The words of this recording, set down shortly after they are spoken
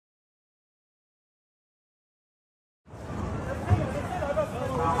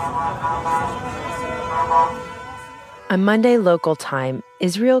On Monday local time,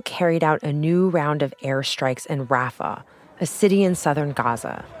 Israel carried out a new round of airstrikes in Rafah, a city in southern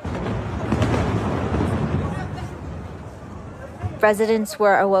Gaza. Residents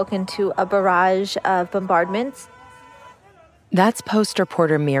were awoken to a barrage of bombardments. That's Post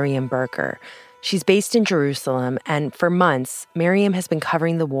reporter Miriam Berker. She's based in Jerusalem, and for months, Miriam has been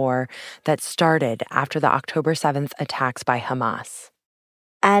covering the war that started after the October 7th attacks by Hamas.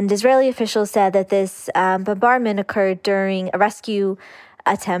 And Israeli officials said that this bombardment occurred during a rescue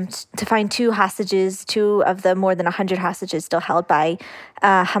attempt to find two hostages, two of the more than 100 hostages still held by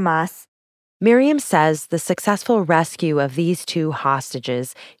Hamas. Miriam says the successful rescue of these two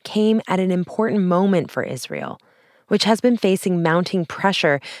hostages came at an important moment for Israel, which has been facing mounting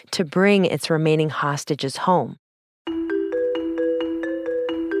pressure to bring its remaining hostages home.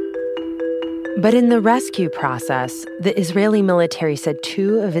 But in the rescue process, the Israeli military said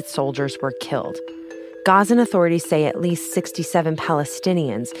two of its soldiers were killed. Gazan authorities say at least 67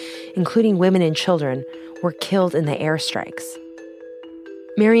 Palestinians, including women and children, were killed in the airstrikes.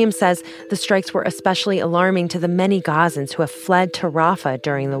 Miriam says the strikes were especially alarming to the many Gazans who have fled to Rafah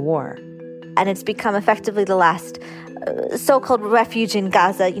during the war. And it's become effectively the last so-called refuge in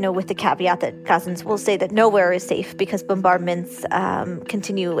Gaza, with the caveat that Gazans will say that nowhere is safe because bombardments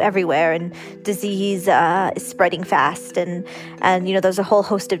continue everywhere and disease is spreading fast. And there's a whole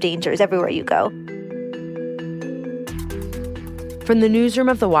host of dangers everywhere you go. From the newsroom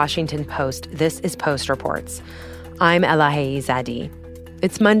of The Washington Post, this is Post Reports. I'm Elahe Zadi.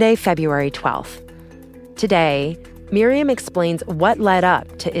 It's Monday, February 12th. Today, Miriam explains what led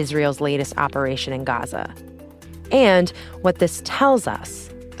up to Israel's latest operation in Gaza and what this tells us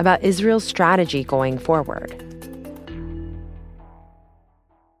about Israel's strategy going forward.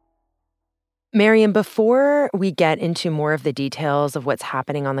 Miriam, before we get into more of the details of what's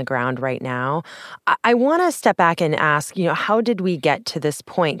happening on the ground right now, I want to step back and ask, how did we get to this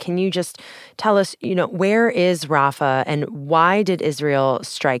point? Can you just tell us, where is Rafah and why did Israel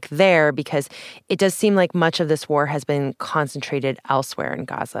strike there? Because it does seem like much of this war has been concentrated elsewhere in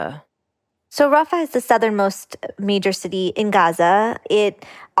Gaza. So Rafah is the southernmost major city in Gaza. It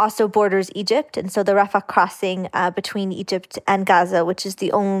also borders Egypt. And so the Rafah crossing between Egypt and Gaza, which is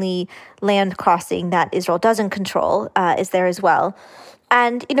the only land crossing that Israel doesn't control, is there as well.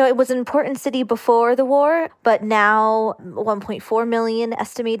 And, it was an important city before the war, but now 1.4 million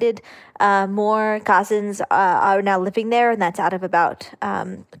estimated more Gazans are now living there, and that's out of about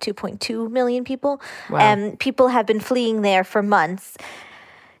 2.2 million people. Wow. And people have been fleeing there for months.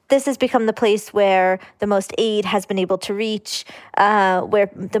 This has become the place where the most aid has been able to reach, where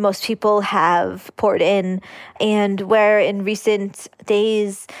the most people have poured in, and where in recent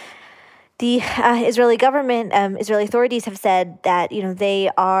days the Israeli government, Israeli authorities have said that, they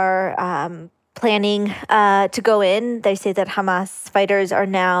are planning to go in. They say that Hamas fighters are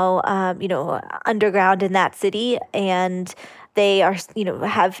now, underground in that city, and they are,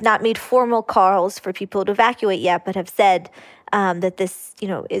 have not made formal calls for people to evacuate yet, but have said that this,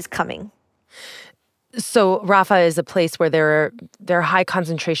 is coming. So Rafah is a place where there are high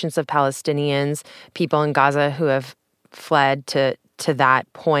concentrations of Palestinians, people in Gaza who have fled to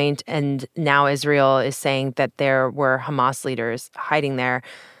that point, and now Israel is saying that there were Hamas leaders hiding there.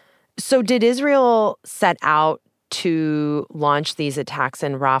 So did Israel set out to launch these attacks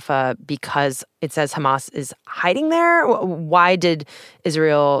in Rafah because it says Hamas is hiding there? Why did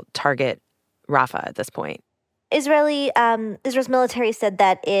Israel target Rafah at this point? Israel's military said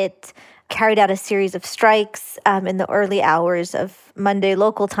that it carried out a series of strikes in the early hours of Monday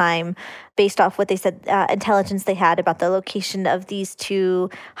local time, based off what they said intelligence they had about the location of these two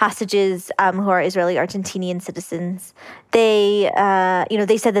hostages who are Israeli Argentinian citizens. They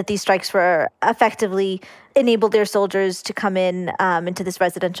said that these strikes were effectively enabled their soldiers to come in into this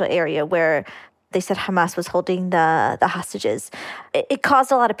residential area where they said Hamas was holding the hostages. It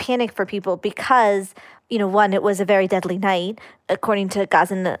caused a lot of panic for people because, one, it was a very deadly night. According to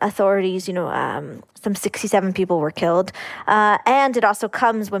Gazan authorities, some 67 people were killed. And it also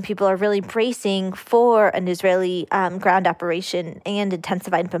comes when people are really bracing for an Israeli ground operation and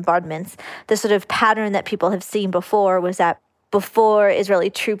intensified bombardments. The sort of pattern that people have seen before was that before Israeli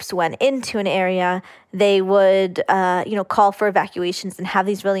troops went into an area, they would, call for evacuations and have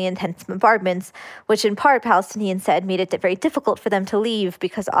these really intense bombardments, which in part Palestinians said made it very difficult for them to leave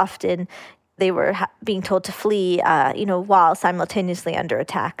because often they were being told to flee, while simultaneously under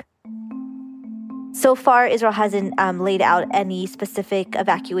attack. So far, Israel hasn't laid out any specific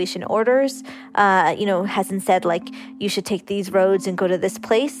evacuation orders, hasn't said, like, you should take these roads and go to this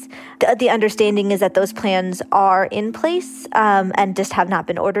place. The understanding is that those plans are in place and just have not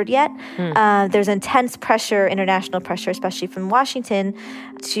been ordered yet. There's intense pressure, international pressure, especially from Washington,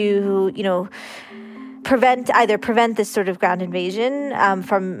 to, prevent this sort of ground invasion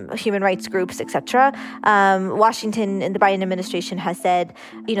from human rights groups, etc. Washington and the Biden administration has said,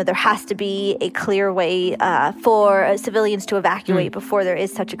 there has to be a clear way for civilians to evacuate before there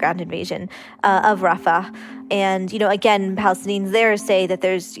is such a ground invasion of Rafah. And, again, Palestinians there say that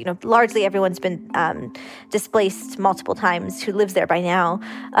there's, largely everyone's been displaced multiple times who lives there by now.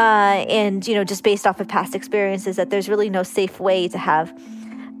 And, just based off of past experiences, that there's really no safe way to have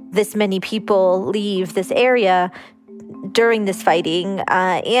this many people leave this area during this fighting,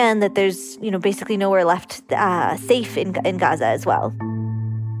 and that there's, basically nowhere left safe in Gaza as well.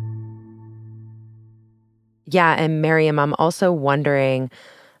 Yeah, and Miriam, I'm also wondering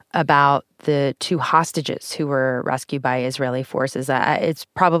about the 2 hostages who were rescued by Israeli forces. It's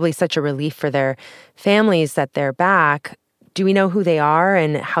probably such a relief for their families that they're back. Do we know who they are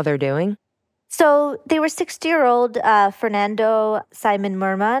and how they're doing? So they were 60-year-old Fernando Simon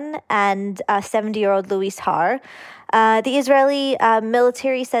Merman and 70-year-old Luis Har. The Israeli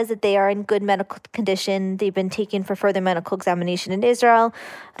military says that they are in good medical condition. They've been taken for further medical examination in Israel.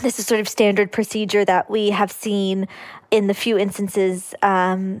 This is sort of standard procedure that we have seen in the few instances.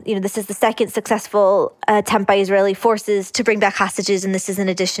 This is the second successful attempt by Israeli forces to bring back hostages, and this is in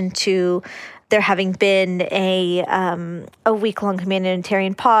addition to there having been a week-long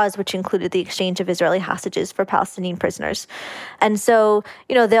humanitarian pause, which included the exchange of Israeli hostages for Palestinian prisoners. And so,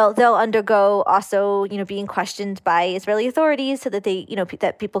 they'll undergo also, being questioned by Israeli authorities so that they,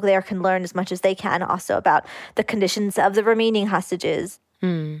 that people there can learn as much as they can also about the conditions of the remaining hostages.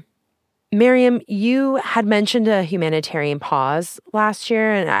 Miriam, you had mentioned a humanitarian pause last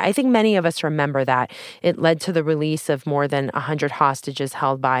year, and I think many of us remember that. It led to the release of more than 100 hostages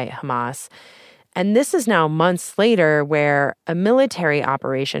held by Hamas. And this is now months later where a military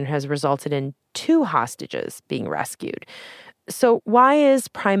operation has resulted in 2 hostages being rescued. So why is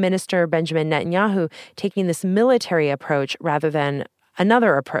Prime Minister Benjamin Netanyahu taking this military approach rather than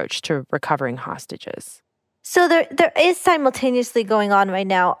another approach to recovering hostages? So there is simultaneously going on right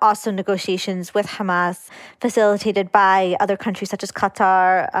now also negotiations with Hamas facilitated by other countries such as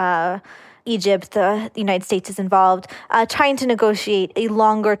Qatar, Egypt, the United States is involved, trying to negotiate a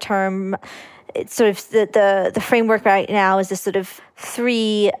longer term. It's sort of the framework right now is this sort of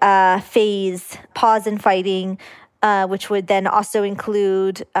 3-phase pause in fighting, which would then also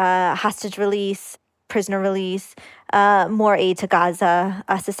include hostage release, prisoner release, more aid to Gaza,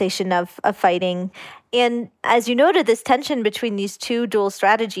 a cessation of fighting. And as you noted, this tension between these 2 dual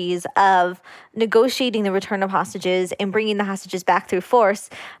strategies of negotiating the return of hostages and bringing the hostages back through force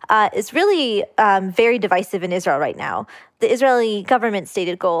is really very divisive in Israel right now. The Israeli government's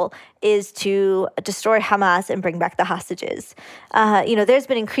stated goal is to destroy Hamas and bring back the hostages. There's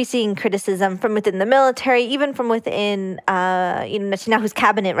been increasing criticism from within the military, even from within Netanyahu's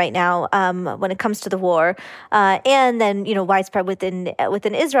cabinet right now when it comes to the war, and then widespread within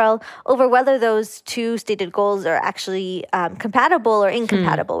Israel over whether those 2 stated goals are actually compatible or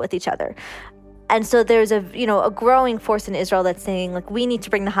incompatible with each other. And so there's a growing force in Israel that's saying, like, we need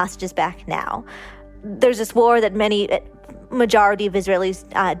to bring the hostages back now. There's this war that majority of Israelis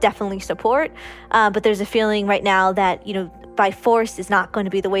definitely support, but there's a feeling right now that, by force is not going to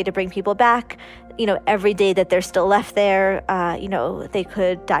be the way to bring people back. Every day that they're still left there, they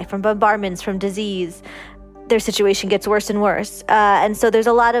could die from bombardments, from disease. Their situation gets worse and worse. And so there's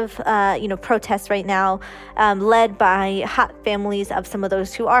a lot of, protests right now led by families of some of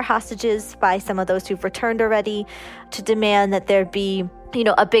those who are hostages, by some of those who've returned already, to demand that there be,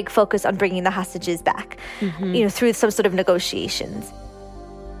 a big focus on bringing the hostages back, through some sort of negotiations.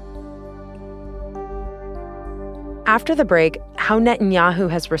 After the break, how Netanyahu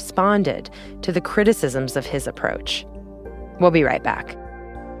has responded to the criticisms of his approach. We'll be right back.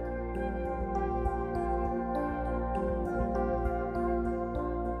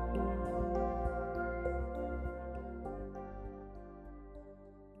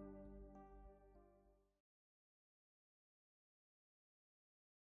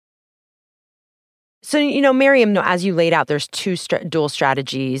 So, Miriam, as you laid out, there's 2 dual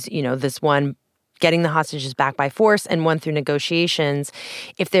strategies, this one getting the hostages back by force and one through negotiations.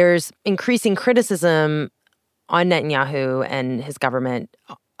 If there's increasing criticism on Netanyahu and his government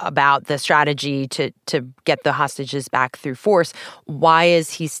about the strategy to get the hostages back through force, why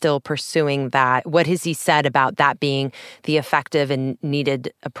is he still pursuing that? What has he said about that being the effective and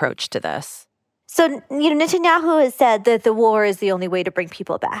needed approach to this? So, Netanyahu has said that the war is the only way to bring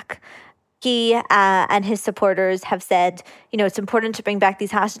people back. He and his supporters have said, it's important to bring back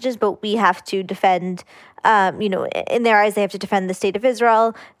these hostages, but we have to defend, in their eyes, they have to defend the state of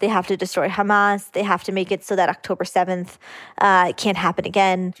Israel. They have to destroy Hamas. They have to make it so that October 7th can't happen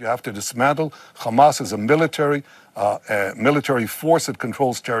again. You have to dismantle. Hamas is a military force that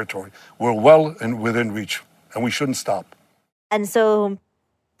controls territory. We're well and within reach, and we shouldn't stop. And so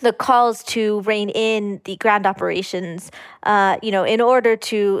the calls to rein in the ground operations, in order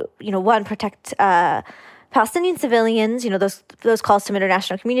to, one, protect Palestinian civilians, those calls to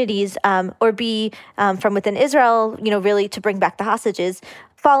international communities, or B, from within Israel, really to bring back the hostages,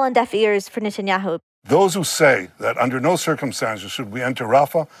 fall on deaf ears for Netanyahu. Those who say that under no circumstances should we enter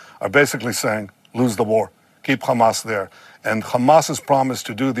Rafah are basically saying, lose the war, keep Hamas there. And Hamas's promise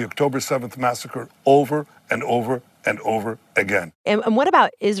to do the October 7th massacre over and over and over again. And what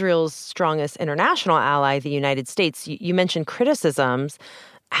about Israel's strongest international ally, the United States? You mentioned criticisms.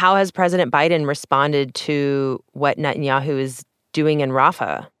 How has President Biden responded to what Netanyahu is doing in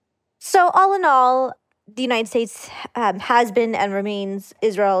Rafah? So all in all, the United States has been and remains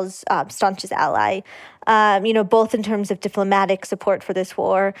Israel's staunchest ally, both in terms of diplomatic support for this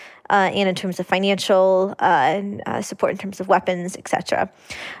war and in terms of financial support in terms of weapons, etc.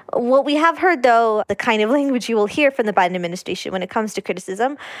 What we have heard, though, the kind of language you will hear from the Biden administration when it comes to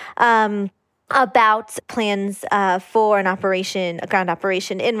criticism about plans for a ground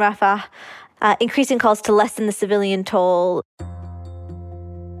operation in Rafah, increasing calls to lessen the civilian toll.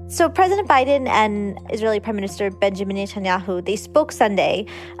 So President Biden and Israeli Prime Minister Benjamin Netanyahu, they spoke Sunday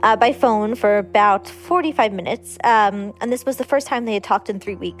by phone for about 45 minutes. And this was the first time they had talked in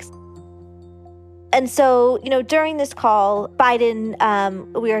 3 weeks. And so, during this call, Biden,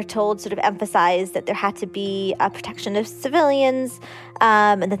 we are told, sort of emphasized that there had to be a protection of civilians,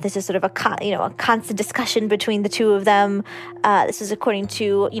 and that this is sort of a constant discussion between the two of them. This is according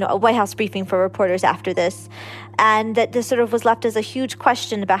to, a White House briefing for reporters after this. And that this sort of was left as a huge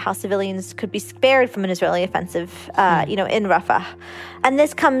question about how civilians could be spared from an Israeli offensive, in Rafah. And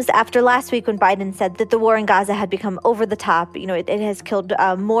this comes after last week when Biden said that the war in Gaza had become over the top. It has killed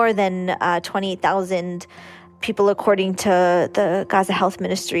more than 28,000 people, according to the Gaza Health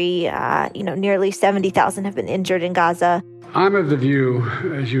Ministry. Nearly 70,000 have been injured in Gaza. I'm of the view,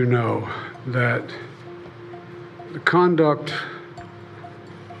 as you know, that the conduct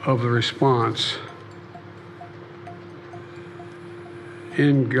of the response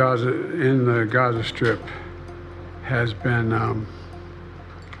in the Gaza Strip has been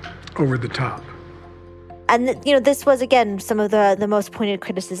over the top. And, this was, again, some of the most pointed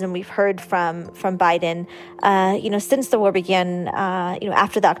criticism we've heard from Biden, since the war began,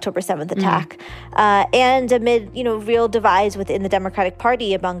 after the October 7th attack, and amid, real divides within the Democratic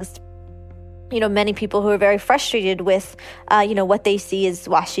Party amongst, many people who are very frustrated with, what they see as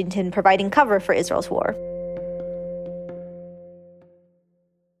Washington providing cover for Israel's war.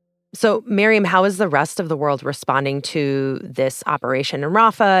 So, Miriam, how is the rest of the world responding to this operation in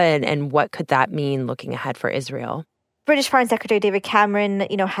Rafah, and what could that mean looking ahead for Israel? British Foreign Secretary David Cameron,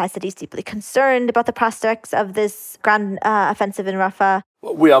 has said he's deeply concerned about the prospects of this ground offensive in Rafah.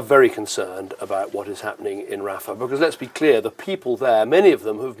 We are very concerned about what is happening in Rafah because, let's be clear, the people there, many of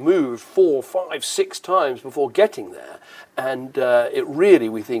them have moved 4, 5, 6 times before getting there. And it really,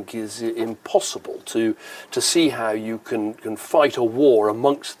 we think, is impossible to see how you can fight a war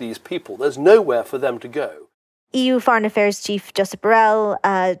amongst these people. There's nowhere for them to go. EU Foreign Affairs Chief Josep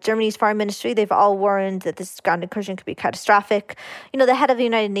Borrell, Germany's foreign ministry, they've all warned that this ground incursion could be catastrophic. The head of the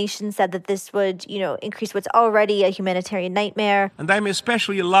United Nations said that this would, increase what's already a humanitarian nightmare. And I'm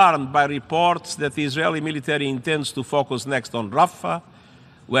especially alarmed by reports that the Israeli military intends to focus next on Rafah,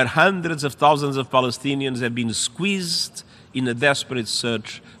 where hundreds of thousands of Palestinians have been squeezed in a desperate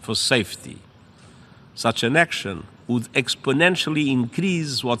search for safety. Such an action would exponentially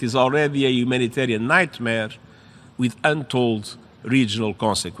increase what is already a humanitarian nightmare with untold regional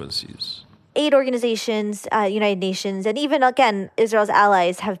consequences. Aid organizations, United Nations, and even, again, Israel's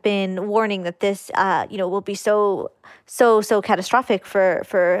allies have been warning that this, will be so catastrophic for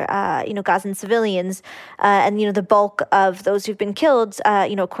Gazan civilians. And, the bulk of those who've been killed,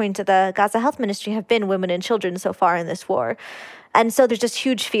 according to the Gaza Health Ministry, have been women and children so far in this war. And so there's just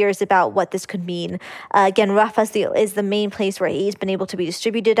huge fears about what this could mean. Again, Rafah is the main place where aid's been able to be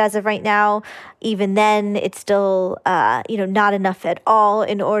distributed as of right now. Even then, it's still, not enough at all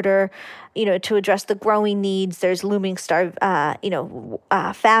in order, to address the growing needs. There's looming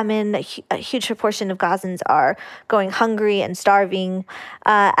famine. A huge proportion of Gazans are going hungry and starving.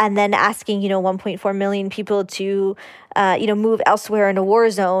 And then asking, 1.4 million people to move elsewhere in a war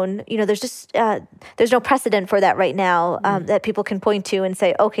zone. There's just there's no precedent for that right now that people can point to and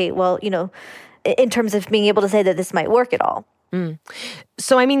say, okay, well, in terms of being able to say that this might work at all.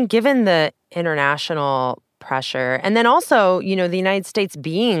 So, I mean, given the international pressure, and then also, the United States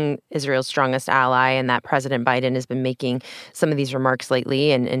being Israel's strongest ally, and that President Biden has been making some of these remarks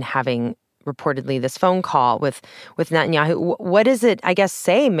lately and having reportedly this phone call with Netanyahu. What does it, I guess,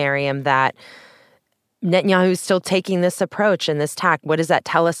 say, Miriam, that Netanyahu is still taking this approach and this tack? What does that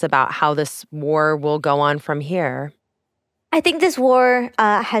tell us about how this war will go on from here? I think this war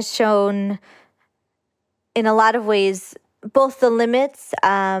has shown, in a lot of ways, both the limits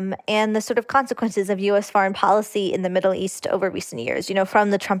and the sort of consequences of U.S. foreign policy in the Middle East over recent years,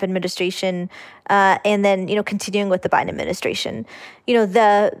 from the Trump administration and then, continuing with the Biden administration.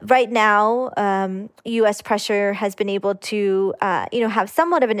 Right now, U.S. pressure has been able to, have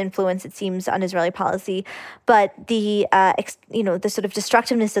somewhat of an influence, it seems, on Israeli policy, but the sort of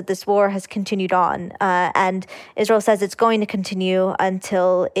destructiveness of this war has continued on, and Israel says it's going to continue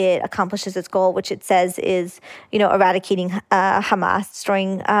until it accomplishes its goal, which it says is, eradicating Hamas,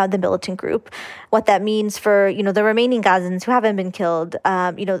 destroying the militant group. What that means for, the remaining Gazans who haven't been killed,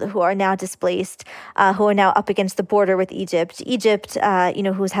 who are now displaced, who are now up against the border with Egypt. Egypt,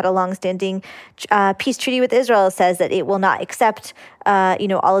 who's had a longstanding peace treaty with Israel, says that it will not accept,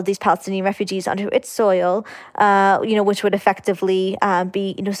 all of these Palestinian refugees onto its soil, which would effectively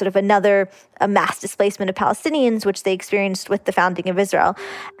be, sort of another mass displacement of Palestinians, which they experienced with the founding of Israel.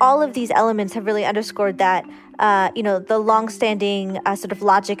 All of these elements have really underscored that, the longstanding sort of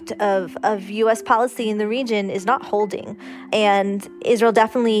logic of U.S. policy in the region is not holding. And Israel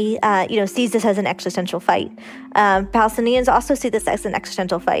definitely, sees this as an existential fight. Palestinians also see this as an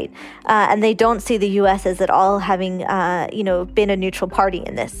existential fight. And they don't see the U.S. as at all having, been a neutral party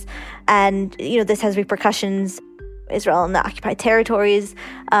in this. And, this has repercussions. Israel in the occupied territories,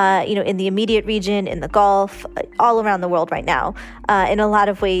 in the immediate region, in the Gulf, all around the world right now. In a lot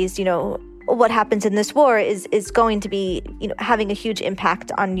of ways, what happens in this war is going to be, having a huge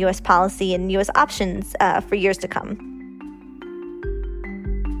impact on U.S. policy and U.S. options for years to come.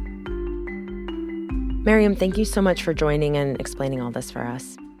 Miriam, thank you so much for joining and explaining all this for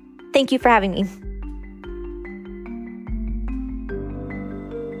us. Thank you for having me.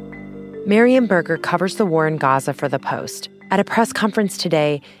 Miriam Berger covers the war in Gaza for The Post. At a press conference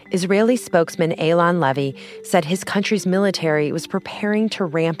today, Israeli spokesman Eylon Levy said his country's military was preparing to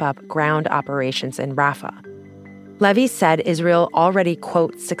ramp up ground operations in Rafah. Levy said Israel already,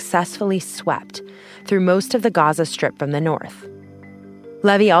 quote, successfully swept through most of the Gaza Strip from the north.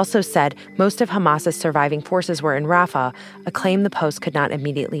 Levy also said most of Hamas's surviving forces were in Rafah, a claim the Post could not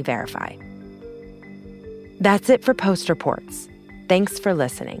immediately verify. That's it for Post Reports. Thanks for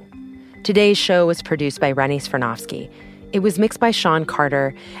listening. Today's show was produced by Rennie Svirnovsky. It was mixed by Sean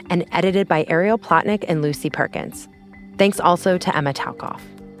Carter and edited by Ariel Plotnick and Lucy Perkins. Thanks also to Emma Talkoff.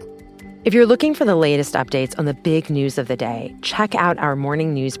 If you're looking for the latest updates on the big news of the day, check out our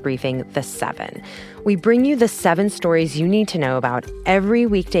morning news briefing, The 7. We bring you the 7 stories you need to know about every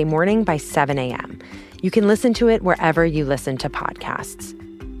weekday morning by 7 a.m. You can listen to it wherever you listen to podcasts.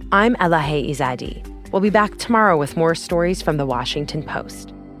 I'm Elahe Izadi. We'll be back tomorrow with more stories from The Washington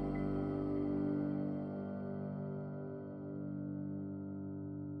Post.